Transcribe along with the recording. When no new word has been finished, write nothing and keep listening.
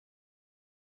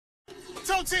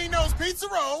Totino's Pizza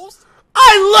Rolls.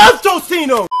 I love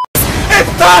Totino. It's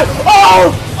time.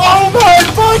 Oh my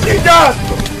fucking god.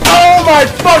 Oh my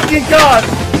fucking god.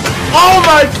 Oh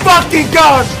my fucking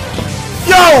god.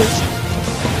 Yo,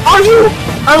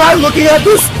 am I looking at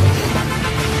this?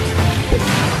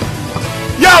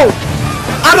 Yo,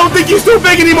 I don't think he's too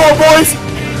big anymore, boys.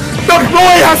 The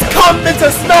boy has come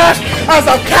into Smash as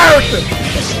a character.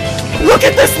 Look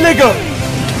at this nigga.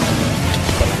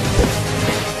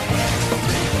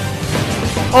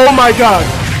 Oh my god.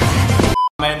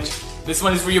 This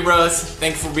one is for you, bros.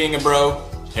 Thanks for being a bro.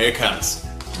 Here it comes.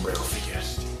 Bro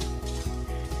figures.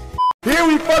 Here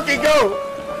we fucking go.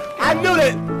 I knew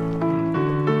it.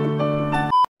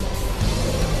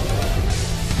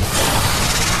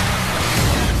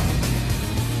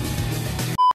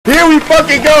 Here we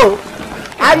fucking go.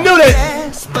 I knew it.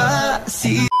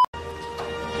 Despacito.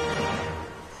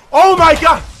 Oh my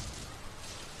god.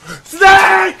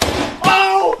 Snake!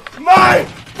 Oh my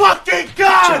fucking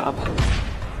god!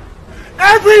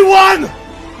 Everyone!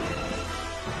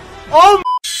 Oh my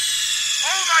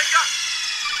god!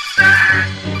 Snake! Oh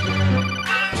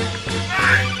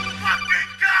my fucking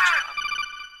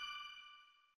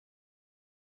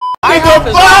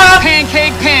god!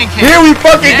 Pancake. Here we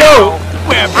fucking go!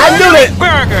 I knew it!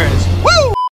 Burgers.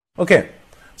 Woo! Okay,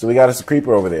 so we got us a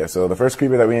creeper over there. So the first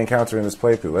creeper that we encounter in this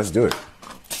playthrough, let's do it.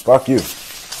 Fuck you.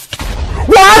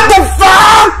 What the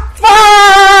fuck?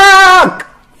 Fuck!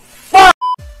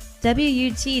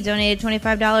 WUT donated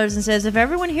 $25 and says, if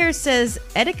everyone here says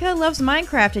Etika loves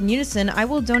Minecraft in unison, I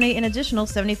will donate an additional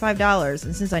 $75.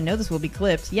 And since I know this will be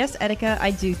clipped, yes, Etika,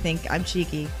 I do think I'm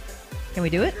cheeky. Can we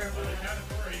do it?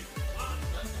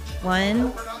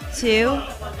 1, 2.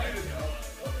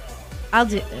 I'll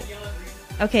do it.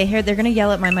 Okay, here, they're gonna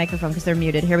yell at my microphone because they're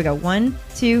muted. Here we go. 1,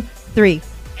 2, 3.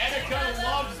 Etika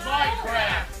loves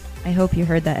Minecraft. I hope you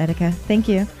heard that, Etika. Thank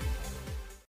you.